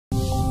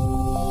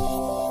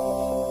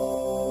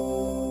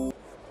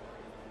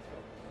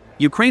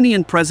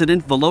Ukrainian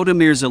President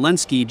Volodymyr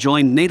Zelenskiy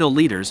joined NATO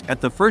leaders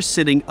at the first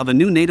sitting of a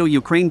new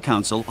NATO-Ukraine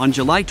Council on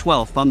July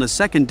 12 on the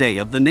second day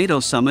of the NATO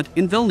summit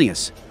in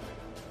Vilnius.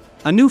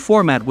 A new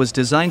format was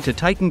designed to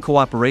tighten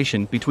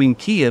cooperation between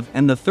Kyiv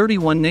and the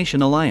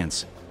 31-nation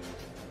alliance.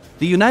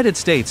 The United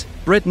States,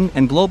 Britain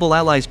and global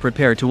allies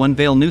prepare to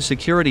unveil new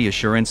security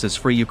assurances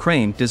for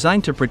Ukraine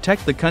designed to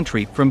protect the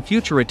country from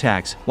future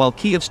attacks while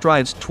Kyiv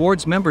strives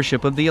towards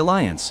membership of the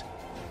alliance.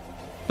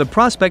 The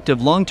prospect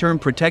of long-term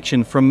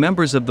protection from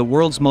members of the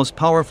world's most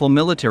powerful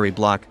military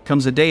bloc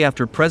comes a day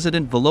after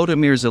President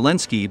Volodymyr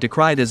Zelenskiy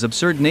decried as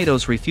absurd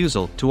NATO's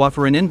refusal to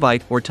offer an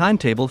invite or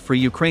timetable for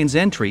Ukraine's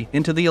entry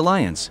into the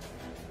alliance.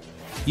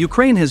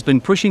 Ukraine has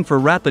been pushing for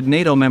rapid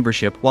NATO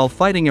membership while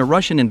fighting a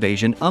Russian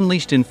invasion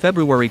unleashed in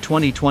February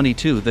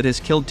 2022 that has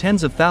killed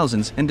tens of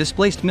thousands and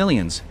displaced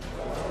millions.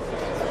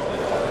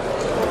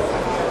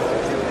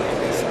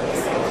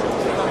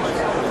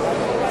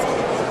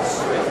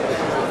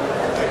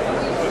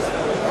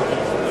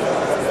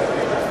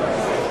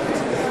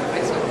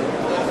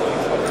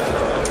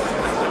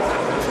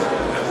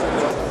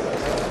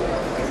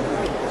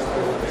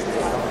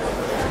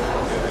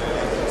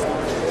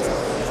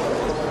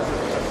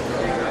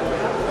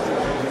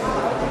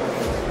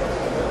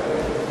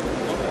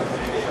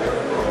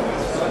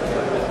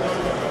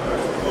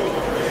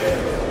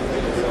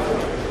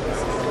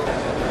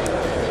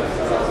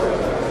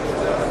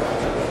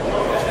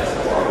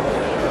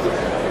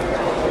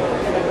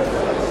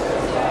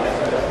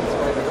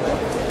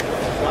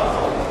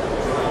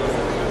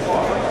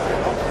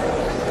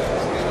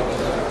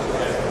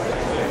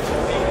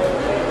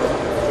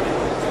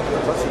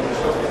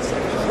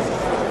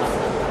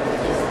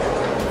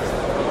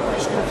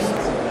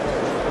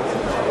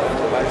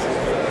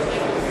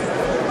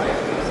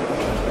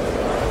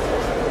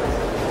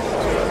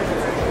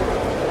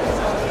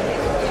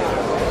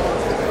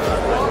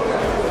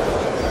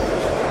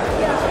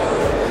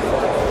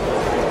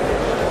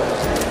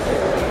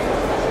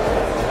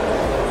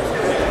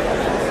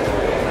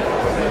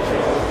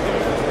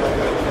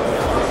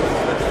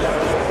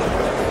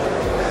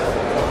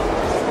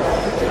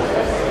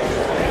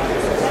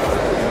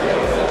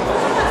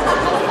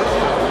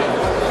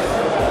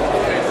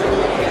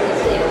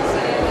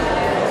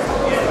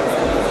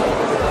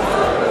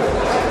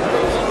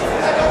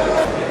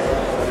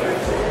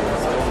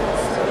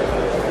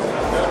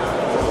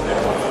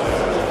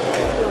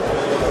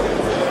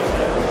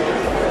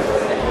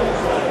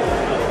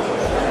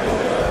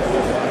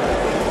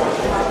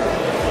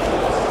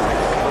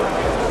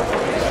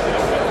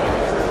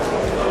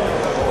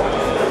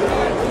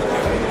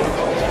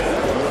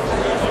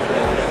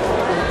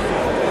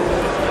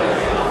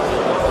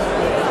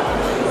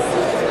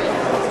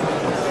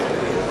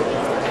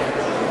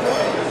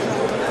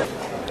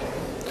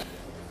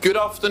 Good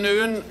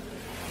afternoon.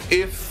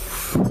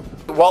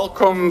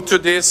 Welcome to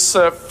this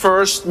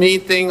first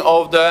meeting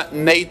of the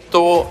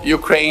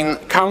NATO-Ukraine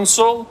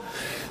Council.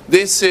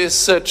 This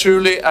is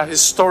truly a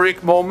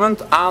historic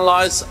moment,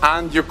 allies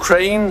and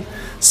Ukraine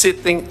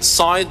sitting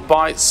side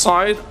by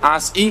side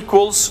as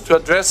equals to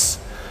address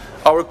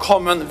our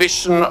common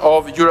vision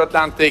of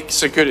Euro-Atlantic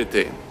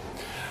security.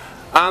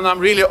 And I'm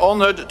really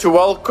honored to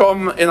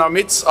welcome in our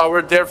midst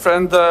our dear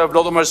friend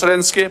Volodymyr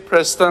Zelenskiy,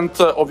 President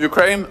of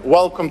Ukraine.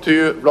 Welcome to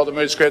you,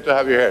 Volodymyr. It's great to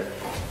have you here.